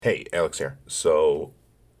Hey, Alex here. So,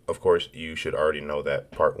 of course, you should already know that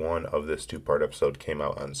part one of this two-part episode came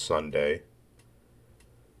out on Sunday.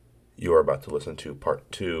 You are about to listen to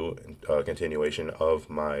part two, continuation of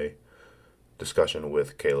my discussion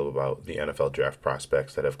with Caleb about the NFL draft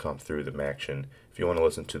prospects that have come through the Maction. If you want to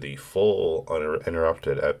listen to the full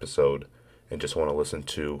uninterrupted episode and just want to listen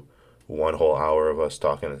to one whole hour of us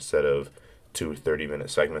talking instead of two 30-minute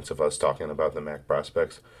segments of us talking about the Mac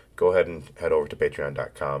prospects, go ahead and head over to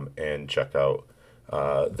patreon.com and check out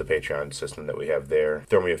the Patreon system that we have there.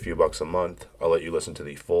 Throw me a few bucks a month. I'll let you listen to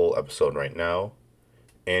the full episode right now.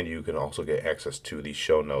 And you can also get access to the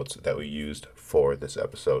show notes that we used for this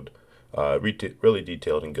episode. Really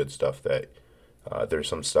detailed and good stuff that there's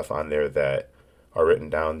some stuff on there that are written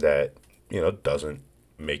down that, doesn't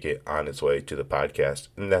make it on its way to the podcast.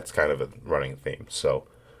 And that's kind of a running theme. So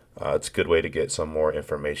it's a good way to get some more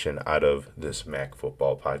information out of this Mac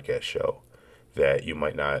football podcast show that you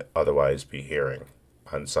might not otherwise be hearing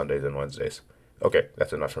on Sundays and Wednesdays. Okay,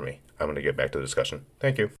 that's enough for me. I'm going to get back to the discussion.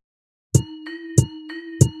 Thank you.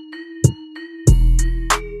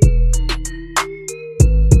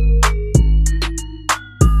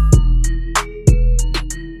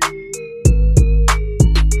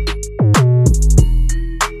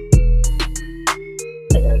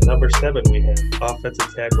 At number 7, we have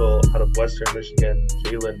offensive tackle out of Western Michigan,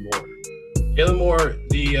 Jalen Moore. Jalen Moore,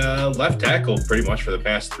 the left tackle pretty much for the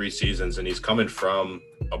past 3 seasons, and he's coming from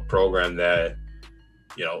a program that,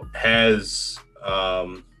 has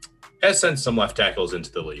sent some left tackles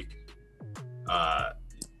into the league.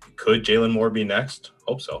 Could Jalen Moore be next?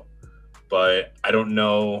 Hope so. But I don't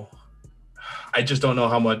know. I just don't know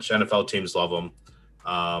how much NFL teams love him.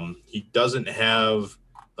 He doesn't have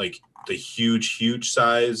like the huge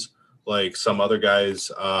size like some other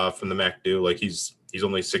guys from the MAC do. Like he's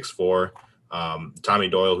only 6'4". Tommy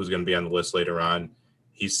Doyle, who's going to be on the list later on,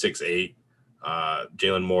 he's 6'8".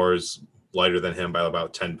 Jalen Moore's lighter than him by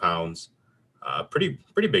about 10 pounds. Pretty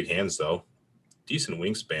big hands though. Decent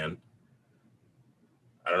wingspan.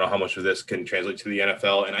 I don't know how much of this can translate to the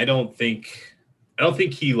NFL, and I don't think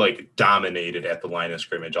he like dominated at the line of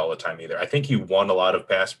scrimmage all the time either. I think he won a lot of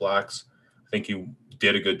pass blocks. I think he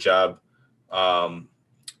did a good job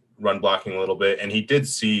run blocking a little bit, and he did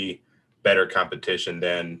see better competition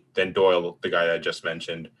than Doyle, the guy I just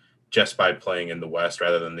mentioned, just by playing in the West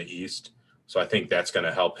rather than the East. So I think that's going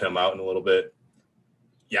to help him out in a little bit.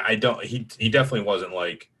 Yeah, he definitely wasn't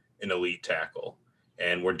like an elite tackle,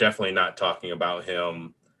 and we're definitely not talking about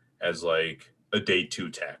him as like a day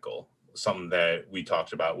 2 tackle, something that we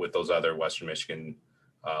talked about with those other Western Michigan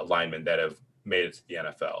linemen that have made it to the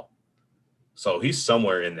NFL. So he's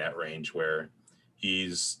somewhere in that range where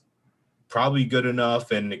he's probably good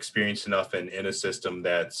enough and experienced enough in a system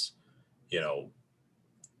that's,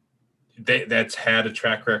 that's had a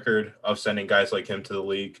track record of sending guys like him to the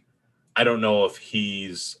league. I don't know if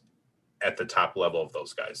he's at the top level of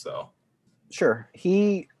those guys, though. Sure.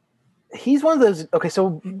 He's one of those. Okay,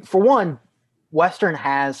 so for one, Western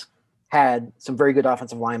has had some very good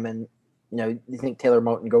offensive linemen. You think Taylor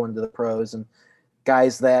Moton go into the pros and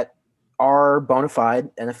guys that are bona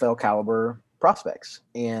fide NFL caliber prospects.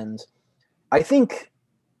 And I think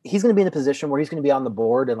he's going to be in a position where he's going to be on the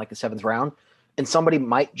board in like the 7th round, and somebody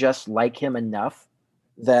might just like him enough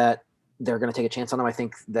that they're going to take a chance on him. I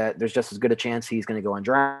think that there's just as good a chance he's going to go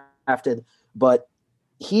undrafted, but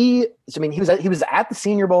he was at the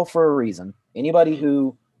Senior Bowl for a reason. Anybody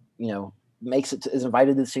who, makes it is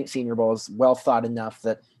invited to the Senior Bowl is well thought enough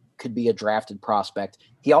that could be a drafted prospect.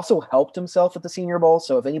 He also helped himself at the Senior Bowl.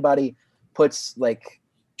 So if anybody puts like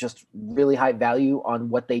just really high value on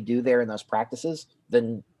what they do there in those practices,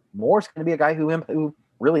 then Moore's going to be a guy who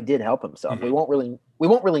really did help himself. Mm-hmm. We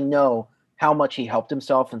won't really know how much he helped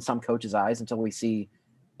himself in some coaches' eyes until we see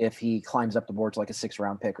if he climbs up the board to like a 6th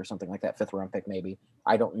round pick or something like that, 5th round pick maybe.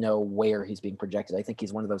 I don't know where he's being projected. I think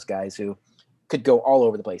he's one of those guys who could go all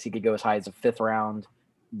over the place. He could go as high as a 5th round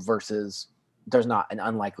versus there's not an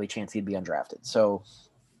unlikely chance he'd be undrafted. So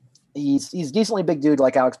he's decently big dude,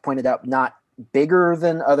 like Alex pointed out, not bigger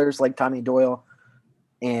than others like Tommy Doyle.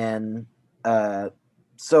 And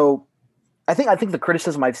so I think the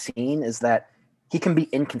criticism I've seen is that he can be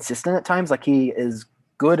inconsistent at times. Like he is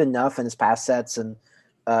good enough in his pass sets and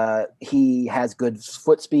he has good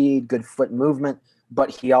foot speed, good foot movement,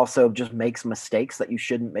 but he also just makes mistakes that you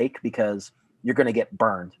shouldn't make because you're going to get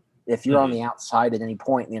burned. If you're on the outside at any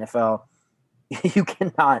point in the NFL, you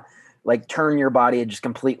cannot like turn your body and just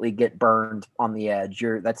completely get burned on the edge.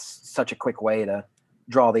 That's such a quick way to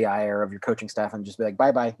draw the ire of your coaching staff and just be like,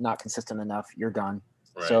 bye-bye, not consistent enough. You're done.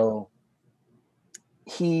 Right. So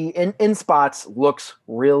he in spots looks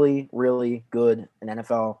really, really good. An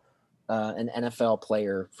NFL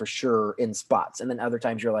player for sure in spots. And then other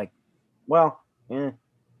times you're like, well, I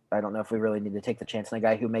don't know if we really need to take the chance on a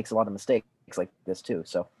guy who makes a lot of mistakes like this too.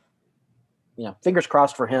 So, fingers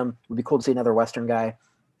crossed for him. It would be cool to see another Western guy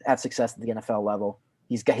have success at the NFL level.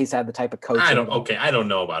 He's had the type of coach. I don't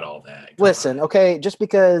know about all that. Listen, okay, just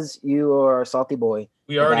because you are a salty boy.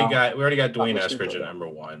 We already got Dwayne Eskridge at number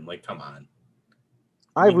 1. Like, come on.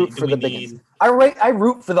 I root for the biggest. I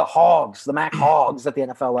root for the Hogs, the Mac Hogs at the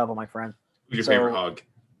NFL level, my friend. Who's your favorite hog?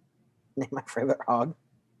 Name my favorite hog.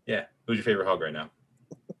 Yeah, who's your favorite hog right now?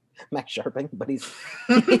 Max Sharping, but he's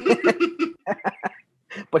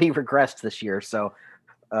but he regressed this year, so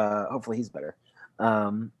hopefully he's better.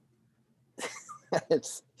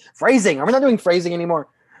 It's phrasing. Are we not doing phrasing anymore?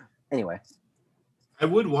 Anyway, I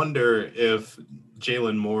would wonder if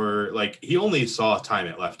Jalen Moore, like, he only saw time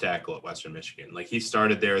at left tackle at Western Michigan. Like, he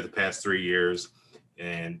started there the past 3 years,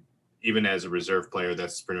 and even as a reserve player,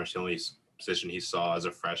 that's pretty much the only position he saw as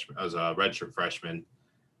a redshirt freshman.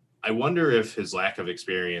 I wonder if his lack of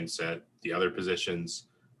experience at the other positions,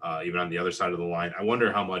 even on the other side of the line, I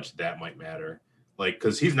wonder how much that might matter. Like,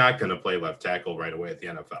 because he's not going to play left tackle right away at the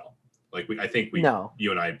NFL. Like, I think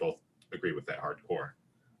you and I both agree with that hardcore.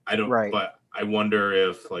 I don't, right. But I wonder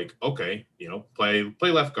if, like, okay, play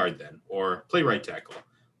left guard then, or play right tackle.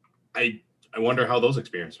 I wonder how those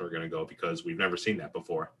experiences are going to go, because we've never seen that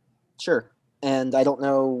before. Sure. And I don't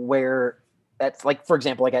know where that's, like, for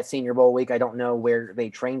example, like at Senior Bowl week, I don't know where they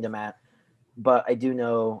trained him at, but I do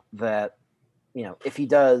know that, if he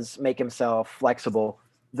does make himself flexible,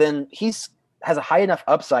 then has a high enough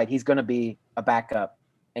upside. He's going to be a backup,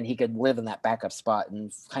 and he could live in that backup spot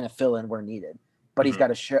and kind of fill in where needed. But he's got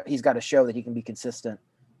to show that he can be consistent,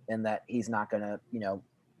 and that he's not going to,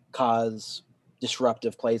 cause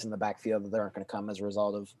disruptive plays in the backfield that aren't going to come as a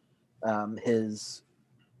result of his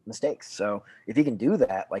mistakes. So if he can do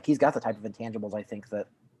that, like, he's got the type of intangibles, I think,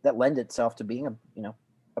 that lend itself to being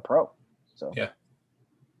a pro. So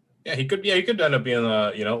yeah, he could end up being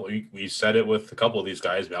we said it with a couple of these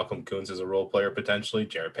guys. Malcolm Koonce is a role player potentially.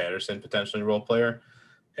 Jaret Patterson potentially a role player.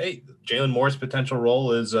 Hey, Jalen Moore's potential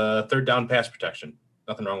role is third down pass protection.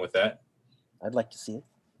 Nothing wrong with that. I'd like to see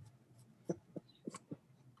it.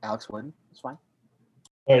 Alex Wood, it's fine.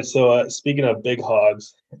 All right, so speaking of big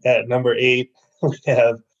hogs, at number 8, we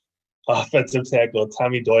have offensive tackle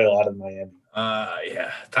Tommy Doyle out of Miami.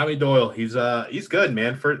 Yeah, Tommy Doyle. He's good,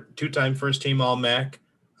 man. For 2-time first team All-MAC.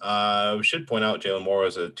 We should point out Jalen Moore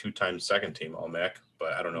was a 2-time second team All-MAC,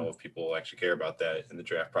 but I don't know if people actually care about that in the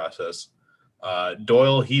draft process.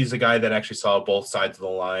 Doyle, he's a guy that actually saw both sides of the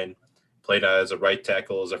line, played as a right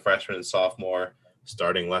tackle as a freshman and sophomore,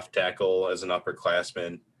 starting left tackle as an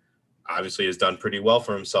upperclassman. Obviously has done pretty well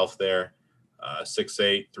for himself there.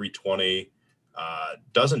 6'8", 320.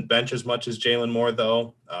 Doesn't bench as much as Jalen Moore,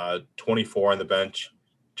 though. 24 on the bench.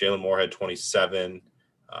 Jalen Moore had 27.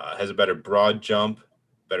 Has a better broad jump,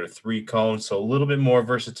 better 3-cone, so a little bit more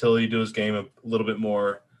versatility to his game, a little bit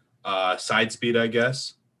more side speed, I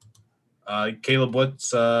guess. Caleb, what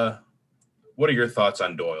are your thoughts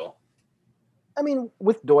on Doyle? I mean,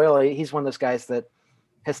 with Doyle, he's one of those guys that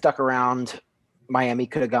has stuck around. Miami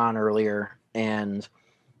could have gone earlier and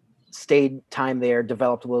stayed time there,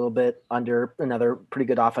 developed a little bit under another pretty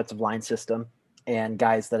good offensive line system, and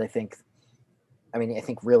guys that I think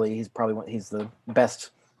really he's the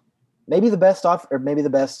best, maybe the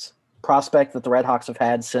best prospect that the Red Hawks have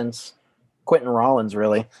had since Quentin Rollins,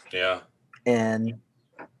 really. Yeah. And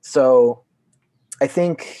so I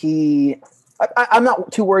think I'm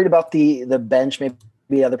not too worried about the bench.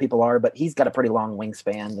 Maybe other people are, but he's got a pretty long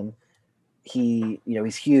wingspan, and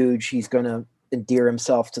he's huge. He's going to endear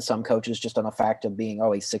himself to some coaches just on the fact of being,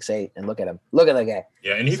 he's 6'8", and look at him. Look at that guy.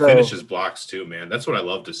 Yeah, and he finishes blocks too, man. That's what I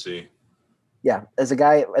love to see. Yeah, as a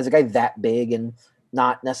guy that big and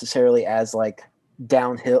not necessarily as like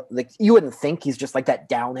downhill, like you wouldn't think he's just like that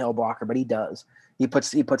downhill blocker, but he does. He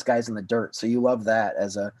puts guys in the dirt. So you love that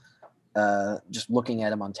as a just looking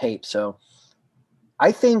at him on tape. So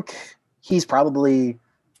I think he's probably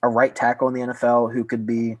a right tackle in the NFL who could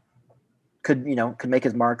make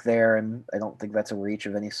his mark there, and I don't think that's a reach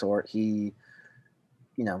of any sort. He's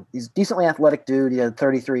decently athletic dude. He had a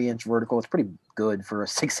 33-inch vertical. It's pretty good for a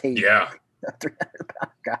 6'8",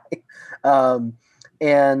 300-pound guy.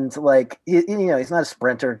 And like he's not a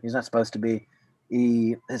sprinter. He's not supposed to be.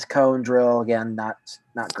 His cone drill, again, not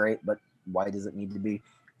great, but why does it need to be?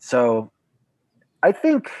 So I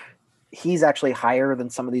think he's actually higher than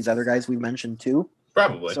some of these other guys we've mentioned too.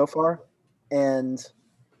 Probably so far, and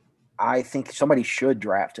I think somebody should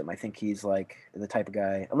draft him. I think he's like the type of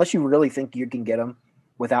guy, unless you really think you can get him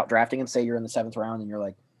without drafting him. Say you're in the 7th round and you're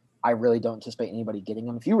like, I really don't anticipate anybody getting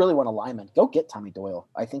him. If you really want a lineman, go get Tommy Doyle.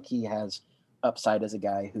 I think he has upside as a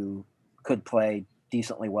guy who could play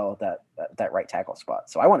decently well at that right tackle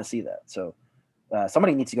spot. So I want to see that. So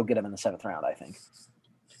somebody needs to go get him in the 7th round, I think.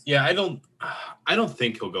 Yeah, I don't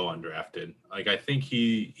think he'll go undrafted. Like, I think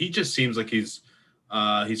he just seems like he's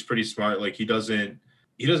pretty smart. Like, he doesn't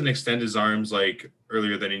extend his arms like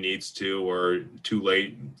earlier than he needs to or too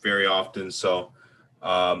late very often. So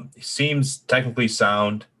he seems technically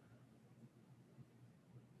sound.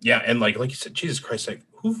 Yeah, and like you said, Jesus Christ, like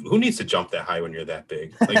who needs to jump that high when you're that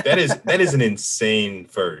big? Like that is an insane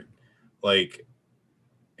vert. Like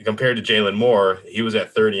compared to Jalen Moore, he was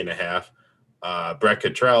at 30 and a half. Brett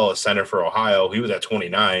Cottrell, a center for Ohio, he was at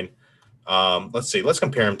 29. Let's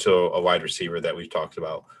compare him to a wide receiver that we've talked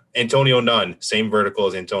about. Antonio Nunn, same vertical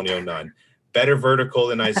as Antonio Nunn. Better vertical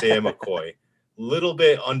than Isaiah McCoy. Little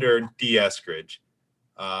bit under D. Eskridge.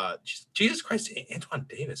 Jesus Christ, Antoine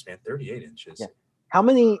Davis, man, 38 inches. Yeah. How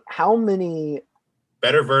many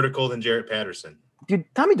better vertical than Jarrett Patterson? Dude,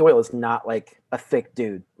 Tommy Doyle is not like a thick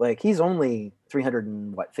dude. Like he's only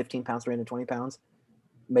 315 pounds, 320 pounds.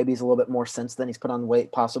 Maybe he's a little bit more since then. He's put on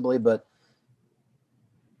weight possibly, but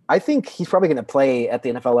I think he's probably going to play at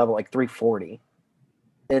the NFL level like 340.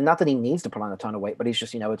 And not that he needs to put on a ton of weight, but he's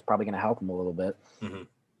just, it's probably going to help him a little bit. Mm-hmm.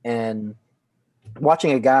 And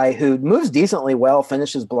watching a guy who moves decently well,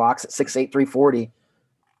 finishes blocks at 6'8", 340.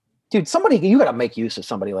 Dude, you got to make use of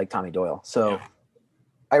somebody like Tommy Doyle. So yeah.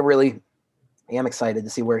 I really am excited to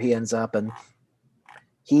see where he ends up. And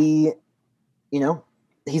he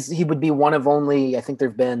would be one of only, I think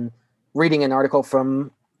there've been, reading an article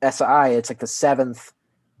from SI, it's like the 7th,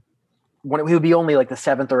 he would be only like the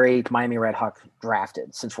 7th or 8th Miami Redhawk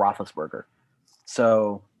drafted since Roethlisberger.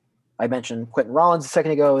 So I mentioned Quentin Rollins a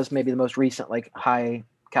second ago is maybe the most recent, like high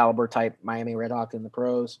caliber type Miami Redhawk in the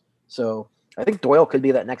pros. So I think Doyle could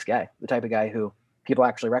be that next guy, the type of guy who people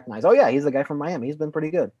actually recognize. Oh yeah, he's the guy from Miami. He's been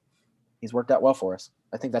pretty good. He's worked out well for us.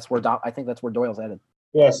 I think that's where Doyle's headed.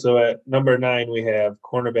 Yeah. So at number 9 we have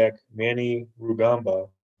cornerback Manny Rugamba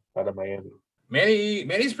out of Miami.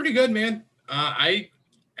 Manny's pretty good, man.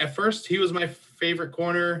 At first he was my favorite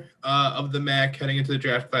corner of the MAC heading into the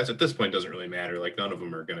draft class. At this point, it doesn't really matter. Like none of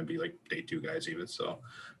them are going to be like day 2 guys even. So,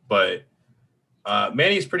 but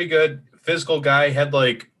Manny's pretty good. Physical guy, had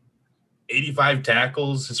like 85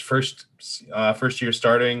 tackles his first year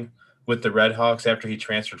starting with the Redhawks after he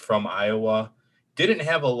transferred from Iowa. Didn't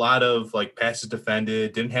have a lot of like passes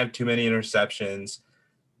defended, didn't have too many interceptions.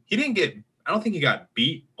 I don't think he got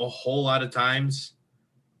beat a whole lot of times.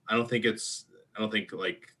 I don't think that's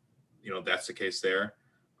the case there.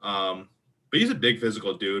 But he's a big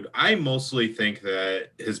physical dude. I mostly think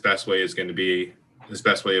that his best way of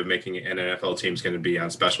making an NFL team is going to be on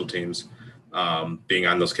special teams. Being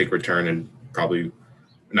on those kick return and probably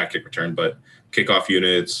not kick return, but kickoff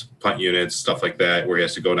units, punt units, stuff like that, where he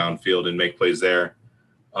has to go downfield and make plays there.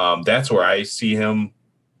 That's where I see him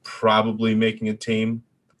probably making a team.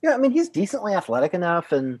 Yeah, I mean, he's decently athletic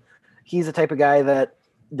enough, and he's the type of guy that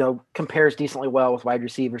compares decently well with wide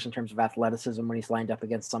receivers in terms of athleticism when he's lined up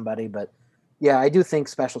against somebody. But yeah, I do think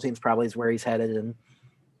special teams probably is where he's headed, and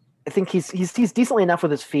I think he's decently enough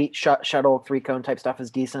with his feet. Shuttle 3-cone type stuff is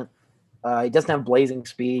decent. He doesn't have blazing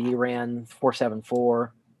speed. He ran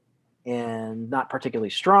 4.74 and not particularly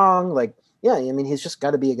strong. Like, yeah, I mean, he's just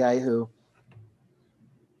got to be a guy who,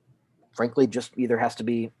 frankly, just either has to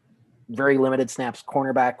be very limited snaps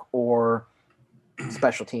cornerback or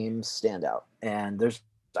special teams standout. And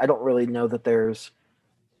I don't really know that there's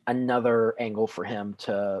another angle for him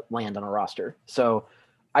to land on a roster. So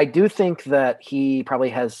I do think that he probably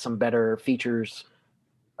has some better features,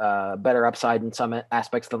 better upside in some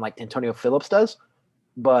aspects than like Antonio Phillips does.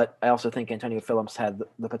 But I also think Antonio Phillips had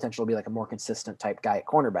the potential to be like a more consistent type guy at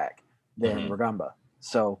cornerback than Rugamba.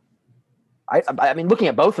 So I mean, looking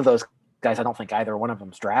at both of those guys, I don't think either one of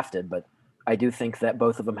them's drafted, but I do think that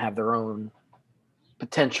both of them have their own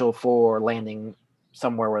potential for landing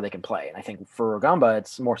somewhere where they can play. And I think for Rugamba,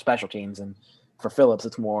 it's more special teams, and for Phillips,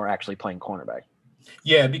 it's more actually playing cornerback.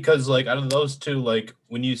 Yeah, because like out of those two, like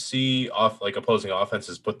when you see opposing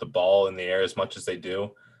offenses put the ball in the air as much as they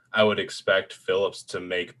do, I would expect Phillips to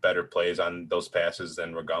make better plays on those passes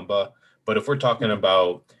than Rugamba. But if we're talking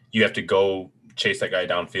about you have to go chase that guy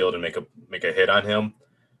downfield and make a hit on him,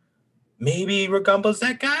 maybe Rugamba's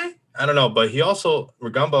that guy. I don't know, but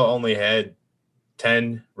Rugamba only had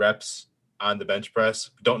 10 reps on the bench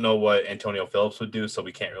press. Don't know what Antonio Phillips would do, so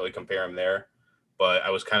we can't really compare him there. But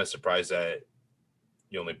I was kind of surprised that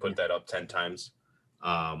you only put that up 10 times.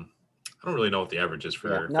 I don't really know what the average is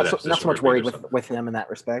for not that so much worried with him in that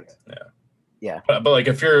respect. Yeah. Yeah. But like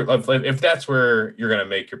if that's where you're gonna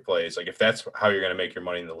make your plays, like if that's how you're gonna make your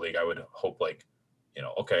money in the league, I would hope like,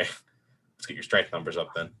 okay, let's get your strength numbers up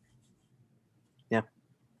then. Yeah.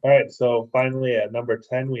 All right. So finally at number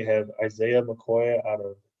 10, we have Isaiah McCoy out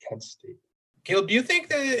of Kent State. Caleb, do you think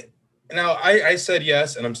that now I said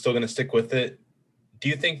yes, and I'm still gonna stick with it. Do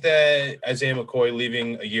you think that Isaiah McCoy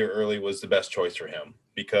leaving a year early was the best choice for him?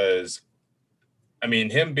 Because I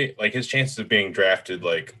mean, his chances of being drafted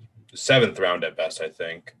like 7th round at best, I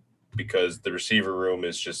think, because the receiver room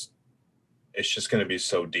it's just going to be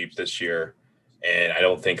so deep this year, and I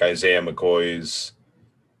don't think Isaiah McCoy's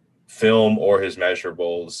film or his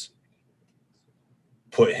measurables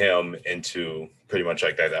put him into pretty much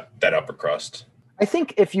like that upper crust. I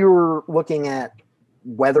think if you were looking at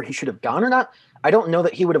whether he should have gone or not, I don't know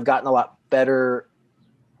that he would have gotten a lot better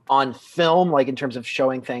on film, like in terms of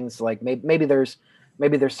showing things. Like maybe there's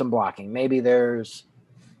some blocking, maybe there's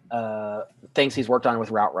things he's worked on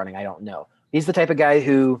with route running. I don't know. He's the type of guy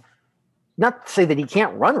who, not to say that he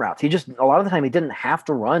can't run routes. He just, a lot of the time he didn't have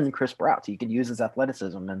to run crisp routes. He could use his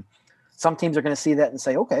athleticism, and some teams are going to see that and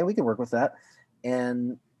say, okay, we can work with that.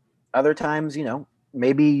 And other times,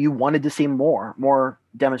 maybe you wanted to see more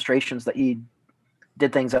demonstrations that he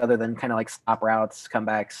did things other than kind of like stop routes,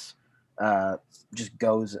 comebacks, just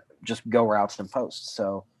go routes and posts.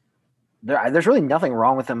 So there's really nothing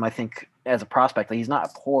wrong with him, I think, as a prospect. Like, he's not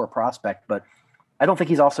a poor prospect, but I don't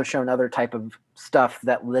think he's also shown other type of stuff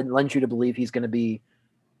that lends you to believe he's going to be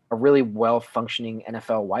a really well-functioning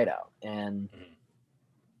NFL wideout. And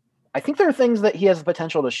I think there are things that he has the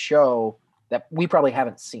potential to show that we probably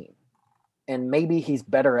haven't seen. And maybe he's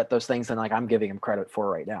better at those things than like I'm giving him credit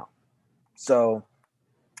for right now. So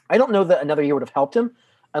I don't know that another year would have helped him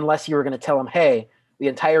unless you were going to tell him, hey, the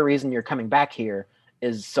entire reason you're coming back here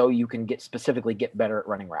is so you can specifically get better at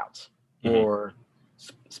running routes, or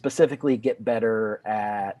specifically get better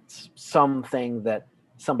at something that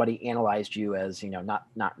somebody analyzed you as,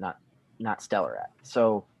 not stellar at.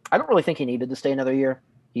 So I don't really think he needed to stay another year.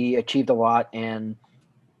 He achieved a lot, and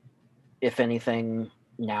if anything,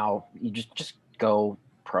 now you just go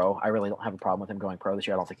pro. I really don't have a problem with him going pro this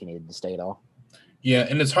year. I don't think he needed to stay at all. Yeah,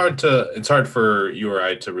 and it's hard for you or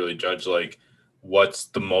I to really judge like what's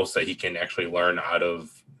the most that he can actually learn out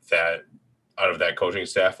of that coaching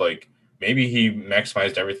staff. Like, maybe he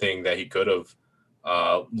maximized everything that he could have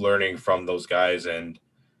learning from those guys, and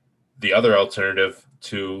the other alternative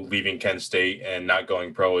to leaving Kent State and not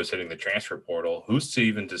going pro is hitting the transfer portal. Who's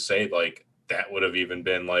to say like that would have even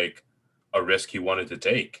been like a risk he wanted to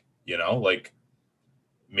take, like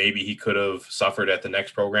maybe he could have suffered at the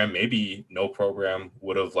next program. Maybe no program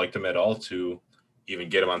would have liked him at all to even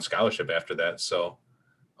get him on scholarship after that. So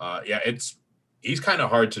he's kind of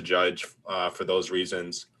hard to judge for those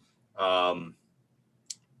reasons. And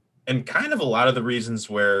kind of a lot of the reasons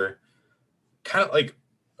where kind of like,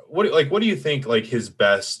 what do you think like his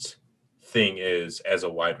best thing is as a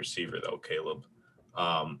wide receiver though, Caleb?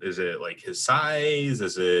 Is it like his size?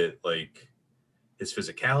 Is it like his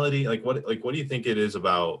physicality? Like what do you think it is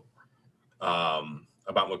about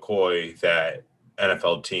McCoy that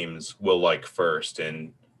NFL teams will like first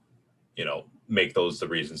and, make those the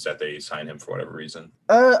reasons that they sign him for whatever reason?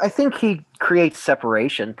 I think he creates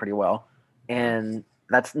separation pretty well. And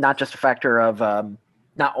that's not just a factor of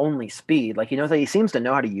not only speed, like, he seems to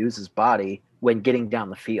know how to use his body when getting down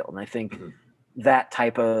the field. And I think that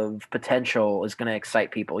type of potential is going to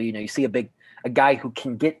excite people. You see a guy who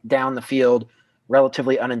can get down the field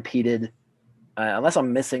relatively unimpeded, unless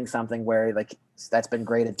I'm missing something where like that's been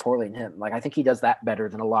graded poorly in him. Like, I think he does that better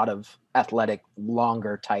than a lot of athletic,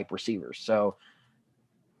 longer type receivers. So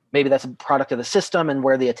maybe that's a product of the system and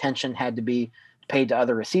where the attention had to be paid to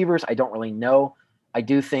other receivers. I don't really know. I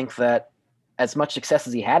do think that as much success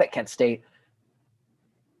as he had at Kent State,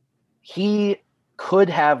 he could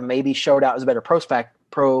have maybe showed out as a better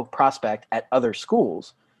pro prospect at other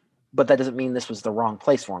schools, but that doesn't mean this was the wrong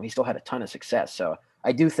place for him. He still had a ton of success. So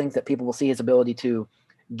I do think that people will see his ability to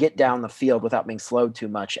get down the field without being slowed too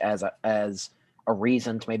much as a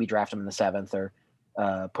reason to maybe draft him in the 7th or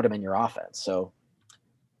put him in your offense. So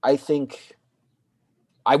I think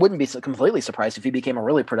I wouldn't be completely surprised if he became a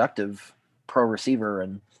really productive pro receiver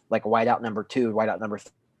and like a wideout number 2, wideout number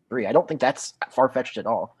 3. I don't think that's far-fetched at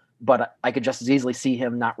all, but I could just as easily see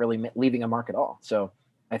him not really leaving a mark at all. So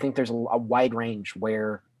I think there's a wide range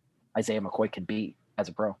where Isaiah McCoy could be as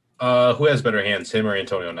a pro. Who has better hands, him or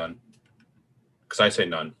Antonio Nunn? Because I say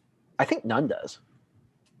Nunn. I think Nunn does.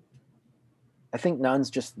 I think Nunn's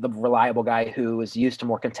just the reliable guy who is used to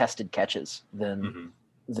more contested catches than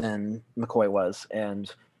McCoy was,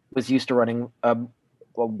 and was used to running a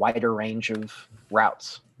wider range of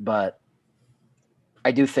routes. But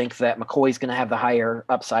I do think that McCoy's going to have the higher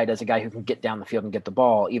upside as a guy who can get down the field and get the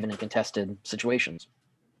ball, even in contested situations.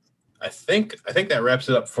 I think that wraps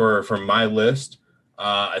it up for my list.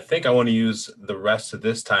 I think I want to use the rest of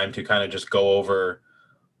this time to kind of just go over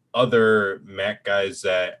other MAC guys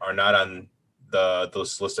that are not on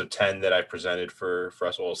this list of 10 that I presented for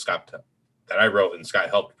us. Well, Scott, that I wrote and Scott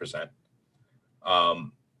helped present.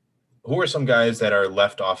 Who are some guys that are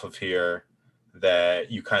left off of here that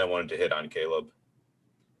you kind of wanted to hit on, Caleb?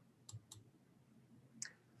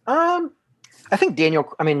 I think Daniel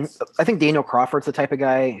Crawford's the type of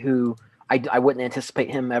guy who I wouldn't anticipate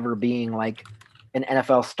him ever being like an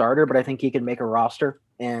NFL starter, but I think he can make a roster,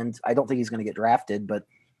 and I don't think he's going to get drafted, but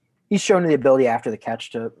he's shown the ability after the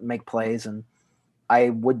catch to make plays, and I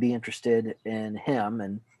would be interested in him,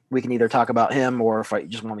 and we can either talk about him or if I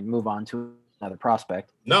just want to move on to another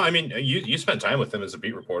prospect. No, I mean, you spent time with him as a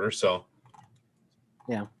beat reporter, so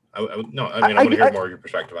yeah. I want to hear more of your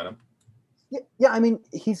perspective on him. Yeah, I mean,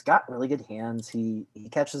 he's got really good hands. He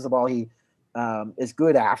catches the ball. He is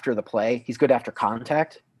good after the play. He's good after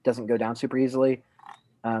contact. Doesn't go down super easily.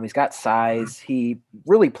 He's got size. He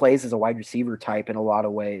really plays as a wide receiver type in a lot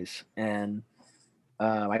of ways. And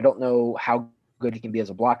I don't know how good he can be as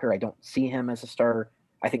a blocker. I don't see him as a starter.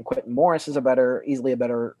 I think Quentin Morris is easily a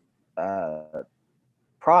better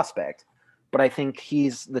prospect. But I think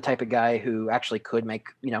he's the type of guy who actually could be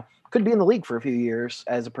in the league for a few years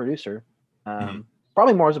as a producer.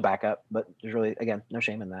 Probably more as a backup, but there's really, again, no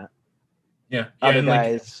shame in that. Yeah. Other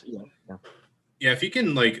guys, Yeah, if he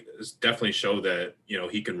can definitely show that,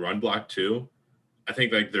 he can run block too. I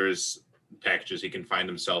think there's packages he can find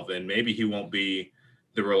himself in. Maybe he won't be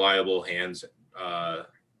the reliable hands, the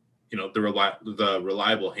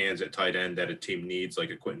reliable hands at tight end that a team needs like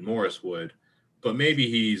a Quentin Morris would. But maybe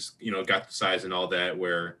he's, got the size and all that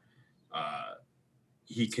where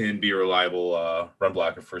he can be a reliable run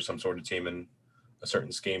blocker for some sort of team in a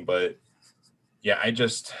certain scheme. But yeah, I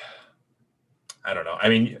don't know. I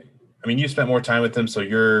mean, you spent more time with him, so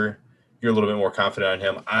you're a little bit more confident on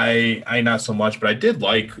him. I not so much, but I did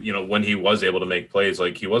like, when he was able to make plays,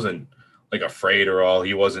 like he wasn't like afraid or all.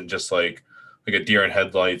 He wasn't just like a deer in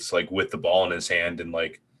headlights, like with the ball in his hand and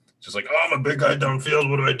just like, oh, I'm a big guy downfield.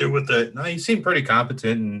 What do I do with it? No, he seemed pretty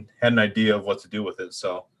competent and had an idea of what to do with it.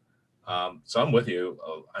 So I'm with you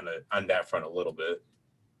on that front a little bit.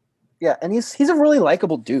 Yeah, and he's a really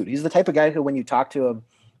likable dude. He's the type of guy who, when you talk to him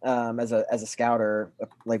as a scout or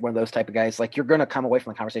like one of those type of guys, like you're gonna come away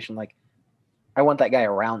from the conversation like, I want that guy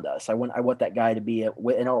around us. I want that guy to be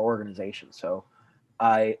in our organization. So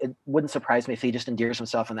it wouldn't surprise me if he just endears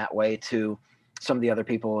himself in that way to some of the other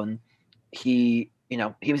people. And he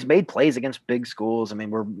was made plays against big schools. I mean,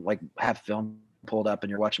 we're have film pulled up and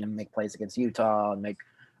you're watching him make plays against Utah and make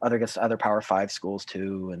against other Power 5 schools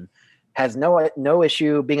too, and has no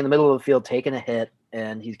issue being in the middle of the field, taking a hit,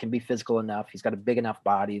 and he can be physical enough. He's got a big enough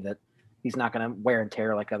body that he's not going to wear and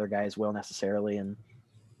tear like other guys will necessarily. And,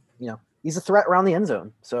 he's a threat around the end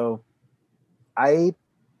zone. So the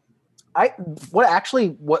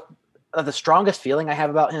strongest feeling I have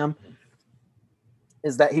about him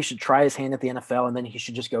is that he should try his hand at the NFL and then he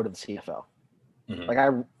should just go to the CFL.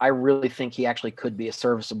 Mm-hmm. I really think he actually could be a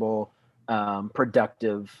serviceable,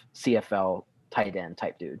 productive CFL tight end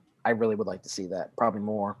type dude. I really would like to see that, probably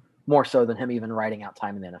more so than him even riding out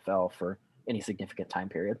time in the NFL for any significant time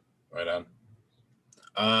period. Right on.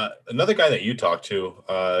 Another guy that you talked to,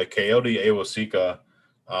 Coyote Awosika,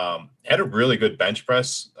 had a really good bench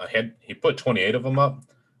press. He put 28 of them up.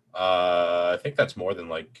 I think that's more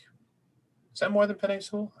than is that more than Penei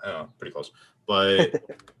Sewell? I don't know, pretty close. But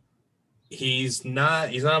he's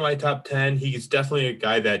not on my top 10. He's definitely a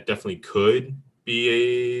guy that definitely could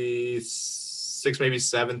be a 6th, maybe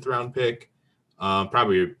 7th round pick.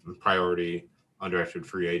 Probably a priority undrafted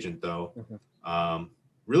free agent though. Mm-hmm.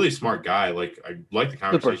 Really smart guy. I like the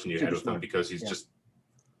conversation you had with him because he's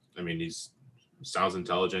he sounds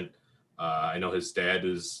intelligent. I know his dad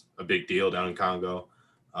is a big deal down in Congo.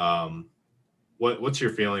 What's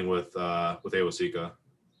your feeling with Awosika?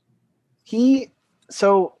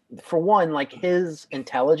 So for one, his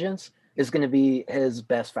intelligence is going to be his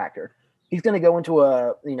best factor. He's going to go into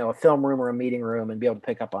a film room or a meeting room and be able to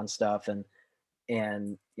pick up on stuff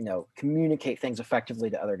and communicate things effectively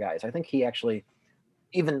to other guys. I think he actually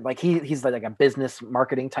even he's like a business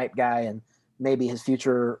marketing type guy, and maybe his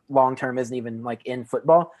future long term isn't even in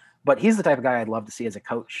football, but he's the type of guy I'd love to see as a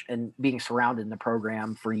coach and being surrounded in the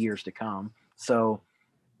program for years to come. So,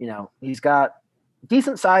 he's got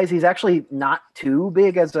decent size. He's actually not too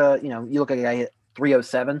big as you look at a guy at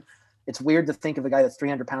 307. It's weird to think of a guy that's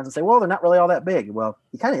 300 pounds and say, well, they're not really all that big. Well,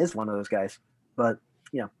 he kind of is one of those guys, but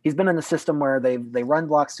he's been in a system where they run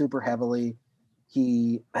block super heavily.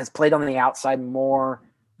 He has played on the outside more,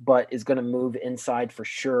 but is going to move inside for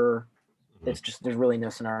sure. It's just there's really no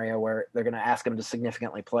scenario where they're going to ask him to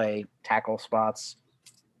significantly play tackle spots.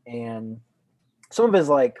 And some of his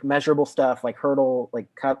like measurable stuff, like hurdle, like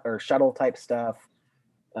cut or shuttle type stuff,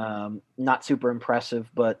 not super impressive.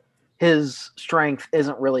 But his strength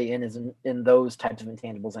isn't really in those types of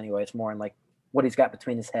intangibles anyway. It's more in like what he's got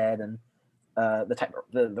between his head and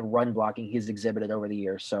the run blocking he's exhibited over the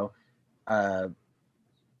years. So I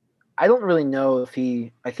don't really know if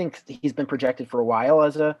I think he's been projected for a while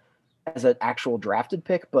as an actual drafted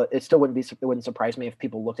pick, but it wouldn't surprise me if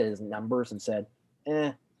people looked at his numbers and said,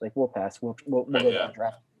 like we'll pass. We'll go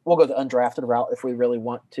the undrafted route if we really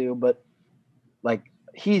want to. But like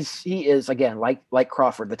he is again, like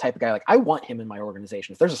Crawford, the type of guy, like I want him in my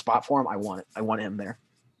organization. If there's a spot for him, I want it. I want him there.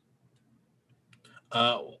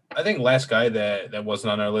 I think last guy that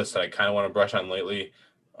wasn't on our list that I kind of want to brush on late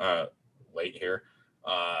here,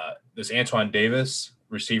 this Antoine Davis,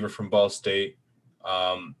 receiver from Ball State.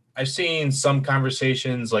 I've seen some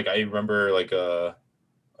conversations, like I remember an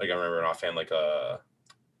offhand, like a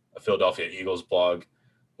Philadelphia Eagles blog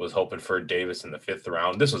was hoping for Davis in the 5th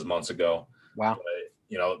round. This was months ago. Wow. But,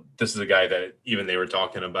 this is a guy that even they were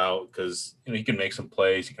talking about because, he can make some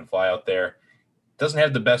plays. He can fly out there. Doesn't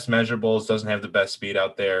have the best measurables, doesn't have the best speed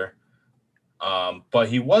out there. But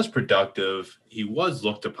he was productive. He was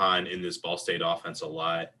looked upon in this Ball State offense a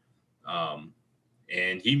lot.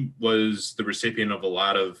 And he was the recipient of a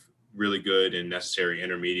lot of really good and necessary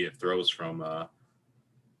intermediate throws from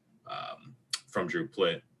Drew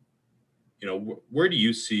Plitt. Where do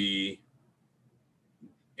you see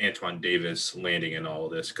Antoine Davis landing in all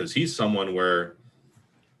of this? Because he's someone where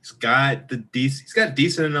he's got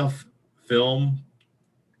decent enough film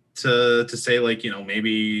to say, like,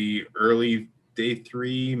 maybe early day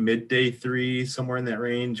 3, mid day 3, somewhere in that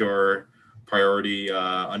range, or priority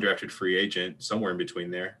undrafted free agent, somewhere in between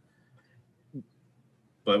there.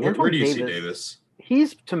 But where do you see Davis?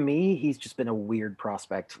 To me, he's just been a weird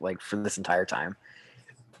prospect, like, for this entire time.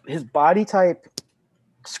 His body type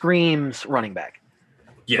screams running back.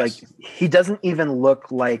 Yes. Like, he doesn't even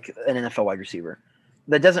look like an NFL wide receiver.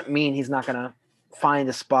 That doesn't mean he's not going to find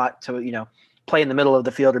a spot to, play in the middle of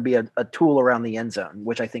the field or be a tool around the end zone,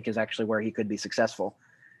 which I think is actually where he could be successful.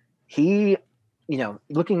 He,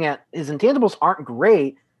 looking at his intangibles aren't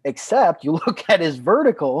great, except you look at his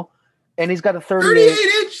vertical and he's got a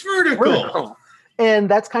 38-inch vertical. And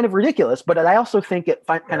that's kind of ridiculous. But I also think it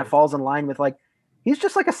kind of falls in line with, like, he's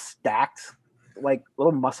just like a stacked, like,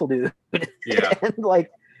 little muscle dude. Yeah. And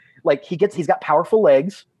he's got powerful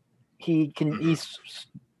legs. He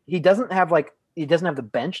doesn't have the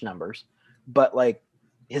bench numbers, but like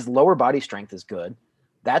his lower body strength is good.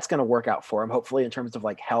 That's going to work out for him, hopefully, in terms of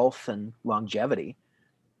like health and longevity,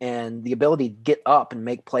 and the ability to get up and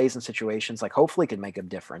make plays in situations, like, hopefully can make a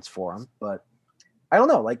difference for him. But I don't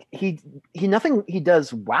know, like nothing he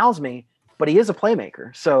does wows me, but he is a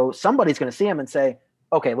playmaker. So somebody's going to see him and say,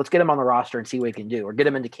 okay, let's get him on the roster and see what he can do, or get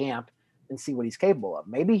him into camp and see what he's capable of.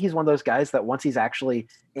 Maybe he's one of those guys that once he's actually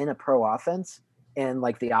in a pro offense and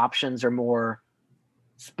like the options are more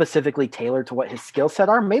specifically tailored to what his skill set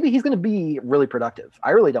are, maybe he's going to be really productive.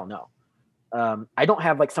 I really don't know. I don't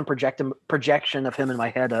have like some projection of him in my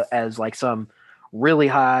head as like some really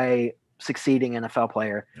high succeeding NFL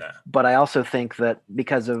player. Nah. But I also think that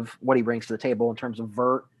because of what he brings to the table in terms of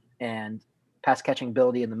vert and pass catching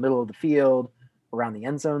ability in the middle of the field, around the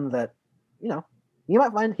end zone, that, he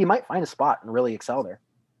might find a spot and really excel there.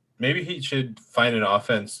 Maybe he should find an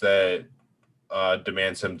offense that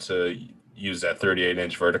demands him to use that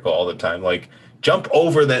 38-inch vertical all the time. Like, jump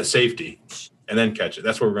over that safety and then catch it.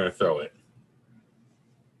 That's where we're going to throw it.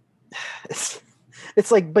 It's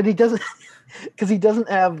like, but he doesn't, because he doesn't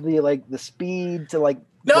have the speed to like.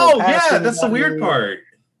 No, yeah, that's the weird part.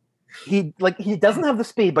 He doesn't have the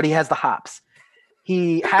speed, but he has the hops.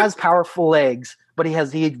 He has powerful legs, but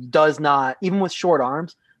he does not, even with short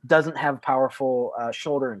arms, doesn't have powerful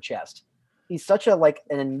shoulder and chest. He's such an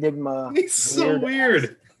enigma. He's so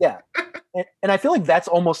weird. Yeah. And I feel like that's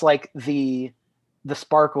almost like the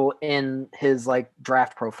sparkle in his like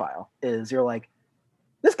draft profile is, you're like,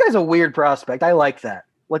 this guy's a weird prospect. I like that.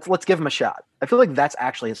 Let's give him a shot. I feel like that's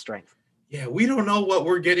actually his strength. Yeah, we don't know what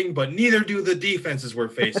we're getting, but neither do the defenses we're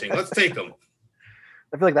facing. Let's take them.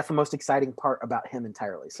 I feel like that's the most exciting part about him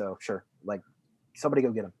entirely. So sure, like, somebody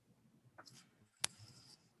go get him.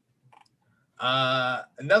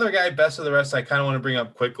 Another guy, best of the rest, I kind of want to bring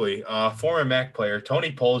up quickly. Former MAC player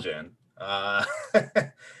Tony Poljan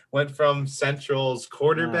went from Central's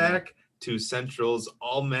quarterback to Central's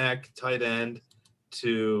all-MAC tight end.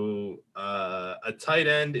 to a tight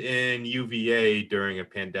end in UVA during a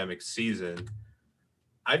pandemic season.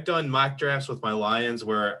 I've done mock drafts with my Lions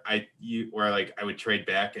where I would trade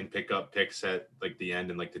back and pick up picks at like the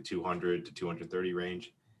end in like the 200 to 230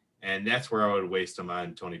 range, and that's where I would waste them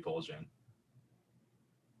on Tony Poljan.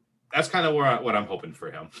 That's kind of what I'm hoping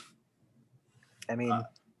for him. I mean,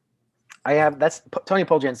 Tony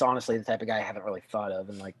Poljan's honestly the type of guy I haven't really thought of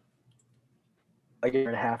in like a year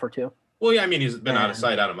and a half or two. Well, yeah, I mean, he's been out of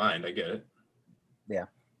sight, out of mind. I get it. Yeah.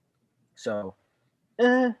 So,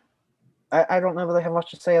 I don't know that I have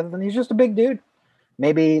much to say other than he's just a big dude.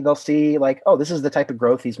 Maybe they'll see like, oh, this is the type of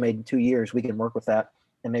growth he's made in 2 years. We can work with that,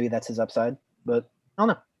 and maybe that's his upside. But I don't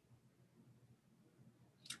know.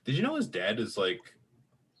 Did you know his dad is like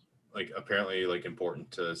apparently like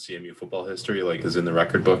important to CMU football history? Like, is in the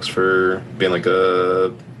record books for being like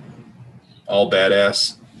a all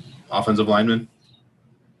badass offensive lineman.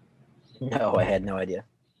 No, I had no idea.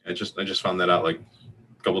 I just found that out like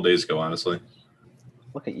a couple days ago, honestly.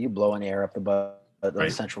 Look at you blowing air up the butt of the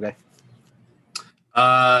Right. Central guy.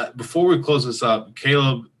 Before we close this up,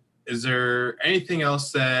 Caleb, is there anything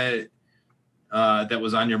else that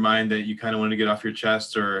was on your mind that you kind of wanted to get off your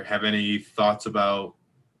chest, or have any thoughts about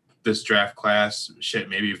this draft class? Shit,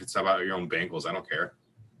 maybe if it's about your own Bengals, I don't care.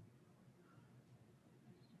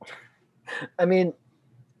 I mean,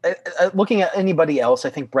 looking at anybody else, I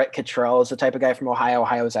think Brett Cottrell is the type of guy from Ohio.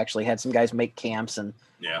 Ohio's actually had some guys make camps, and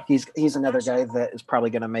yeah, he's another guy that is probably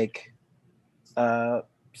going to make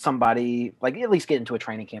somebody like at least get into a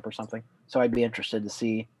training camp or something. So I'd be interested to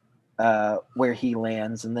see where he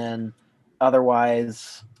lands, and then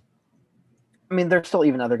otherwise, I mean, there's still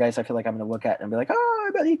even other guys I feel like I'm going to look at and be like, oh,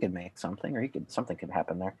 I bet he could make something, or something could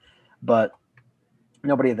happen there, but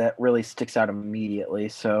nobody that really sticks out immediately.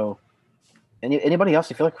 So. Anybody else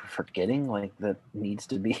you feel like we're forgetting, like that needs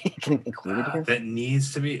to be included here? That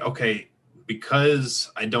needs to be okay,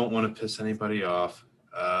 because I don't want to piss anybody off.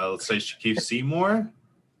 Let's say Shaquille Seymour,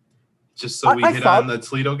 just so we hit on the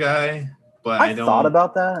Toledo guy. But I thought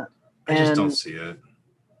about that. I just don't see it.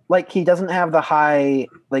 Like, he doesn't have the high.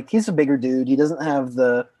 Like, he's a bigger dude. He doesn't have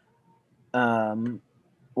the.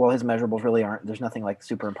 Well, his measurables really aren't. There's nothing like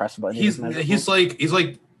super impressive about his measurables. He's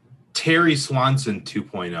like Terry Swanson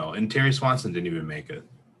 2.0, and Terry Swanson didn't even make it.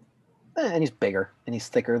 And he's bigger, and he's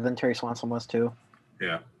thicker than Terry Swanson was too.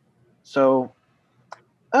 Yeah. So,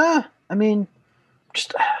 I mean,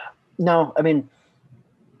 just no. I mean,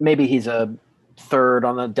 maybe he's a third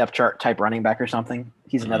on the depth chart type running back or something.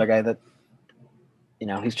 He's another guy that,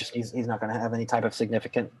 he's not going to have any type of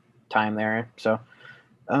significant time there. So,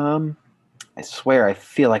 I swear, I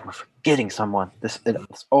feel like we're forgetting someone. This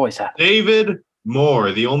always happens. David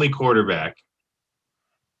Moore, the only quarterback.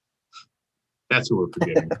 That's who we're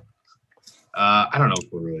forgetting. I don't know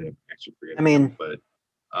if we're really actually forgetting. I mean, but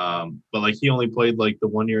like he only played like the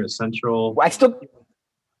 1 year at Central. The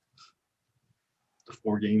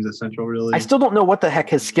 4 games at Central, really. I still don't know what the heck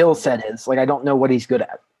his skill set is. Like, I don't know what he's good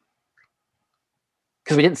at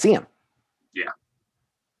because we didn't see him. Yeah.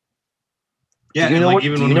 Yeah. Do you know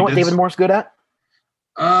what David Moore's good at?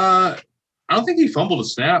 I don't think he fumbled a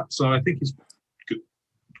snap, so I think he's good.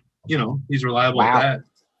 He's reliable at that.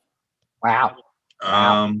 Wow.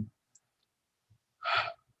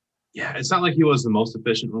 Yeah, it's not like he was the most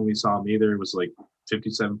efficient when we saw him either. It was like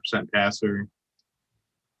 57% passer.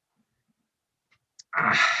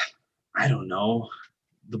 I don't know.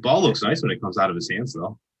 The ball looks nice when it comes out of his hands,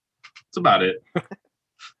 though. That's about it.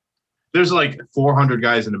 There's like 400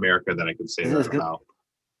 guys in America that I could say that about.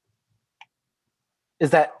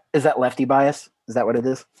 Is that lefty bias? Is that what it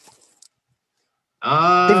is?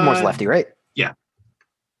 David Moore's lefty, right? Yeah.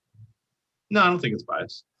 No, I don't think it's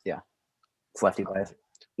bias. Yeah, it's lefty bias.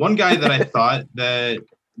 One guy that I thought that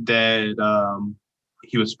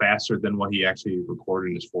he was faster than what he actually recorded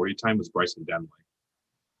in his 40 time was Bryson Denley.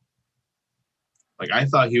 Like, I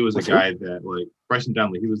thought he was a guy that, like, Bryson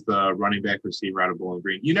Denley, he was the running back receiver out of Bowling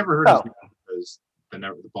Green. You never heard his name because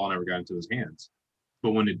the ball never got into his hands.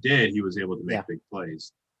 But when it did, he was able to make big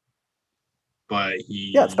plays. But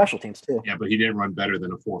special teams too. Yeah, but he didn't run better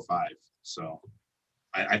than a 4.5. So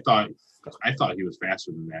I thought he was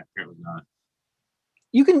faster than that. Apparently not.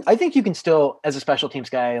 I think you can still, as a special teams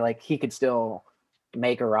guy, like, he could still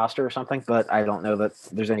make a roster or something, but I don't know that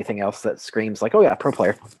there's anything else that screams like, oh yeah, pro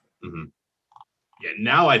player. Mm-hmm. Yeah,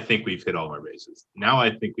 now I think we've hit all our bases. Now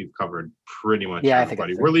I think we've covered pretty much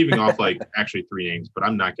everybody. We're leaving off like actually 3 names, but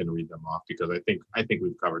I'm not going to read them off because I think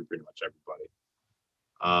we've covered pretty much everybody.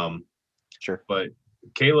 Sure. But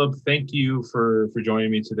Caleb, thank you for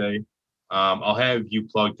joining me today. I'll have you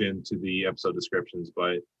plugged into the episode descriptions,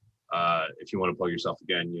 but if you want to plug yourself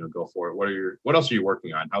again, go for it. What else are you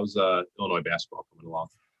working on? How's Illinois basketball coming along?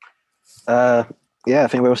 Yeah,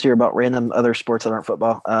 if anybody wants to hear about random other sports that aren't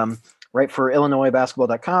football, write for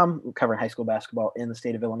IllinoisBasketball.com. We're covering high school basketball in the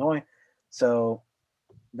state of Illinois. So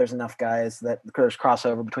there's enough guys that there's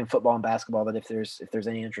crossover between football and basketball that if there's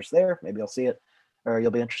any interest there, maybe you'll see it or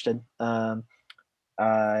you'll be interested.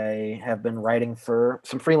 I have been writing for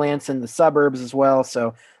some freelance in the suburbs as well.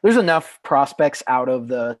 So there's enough prospects out of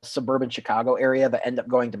the suburban Chicago area that end up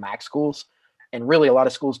going to MAC schools. And really a lot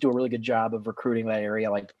of schools do a really good job of recruiting that area.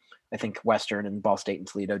 Like I think Western and Ball State and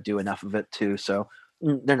Toledo do enough of it too. So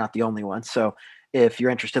they're not the only ones. So if you're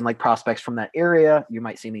interested in like prospects from that area, you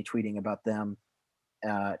might see me tweeting about them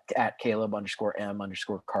at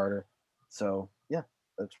Caleb_M_Carter. So yeah,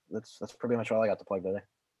 that's pretty much all I got to plug today.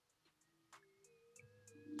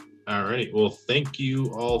 All right. Well, thank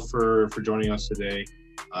you all for joining us today.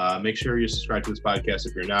 Make sure you subscribe to this podcast.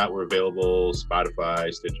 If you're not, we're available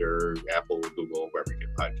Spotify, Stitcher, Apple, Google, wherever you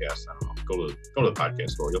get podcasts. I don't know. Go to the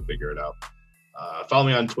podcast store. You'll figure it out. Follow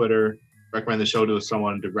me on Twitter. Recommend the show to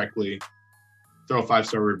someone directly. Throw a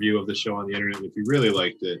 5-star review of the show on the internet if you really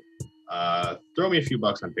liked it. Throw me a few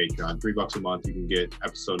bucks on Patreon. $3 a month. You can get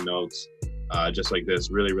episode notes. Just like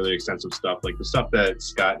this, really, really extensive stuff. Like the stuff that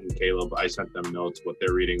Scott and Caleb, I sent them notes, what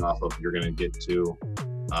they're reading off of, you're going to get to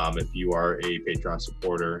if you are a Patreon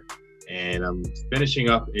supporter. And I'm finishing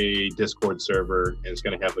up a Discord server, and it's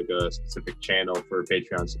going to have like a specific channel for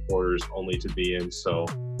Patreon supporters only to be in. So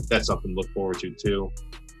that's something to look forward to too.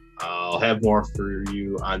 I'll have more for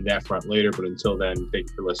you on that front later, but until then, thank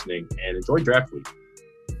you for listening and enjoy draft week.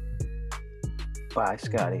 Bye,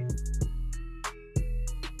 Scotty.